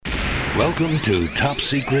Welcome to Top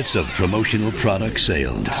Secrets of Promotional Product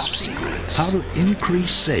Sales. Top Secrets. How to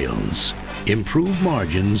increase sales, improve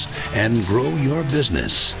margins, and grow your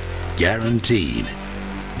business. Guaranteed.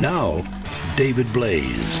 Now, David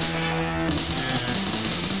Blaze.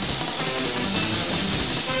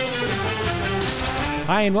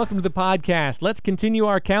 Hi, and welcome to the podcast. Let's continue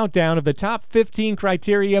our countdown of the top 15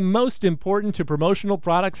 criteria most important to promotional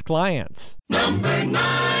products clients. Number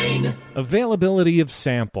 9. Availability of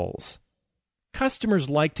samples. Customers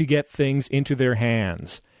like to get things into their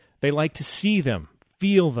hands. They like to see them,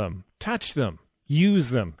 feel them, touch them, use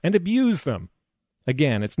them, and abuse them.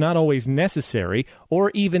 Again, it's not always necessary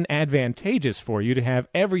or even advantageous for you to have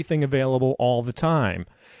everything available all the time.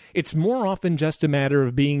 It's more often just a matter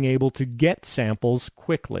of being able to get samples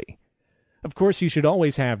quickly. Of course, you should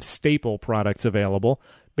always have staple products available,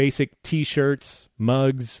 basic t-shirts,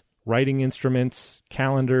 mugs, writing instruments,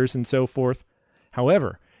 calendars, and so forth.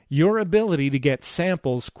 However, your ability to get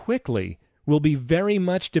samples quickly will be very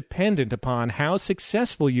much dependent upon how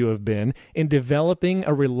successful you have been in developing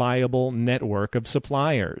a reliable network of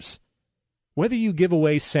suppliers. Whether you give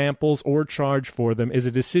away samples or charge for them is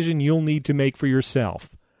a decision you'll need to make for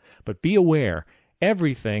yourself. But be aware,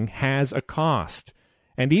 everything has a cost.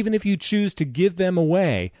 And even if you choose to give them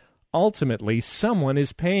away, ultimately someone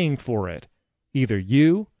is paying for it. Either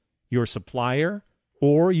you, your supplier,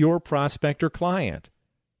 or your prospect or client.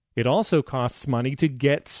 It also costs money to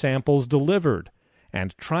get samples delivered.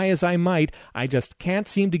 And try as I might, I just can't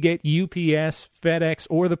seem to get UPS, FedEx,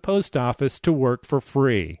 or the post office to work for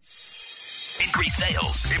free. Increase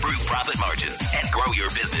sales, improve profit margins, and grow your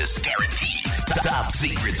business guaranteed. Top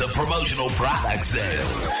secrets of promotional product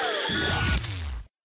sales.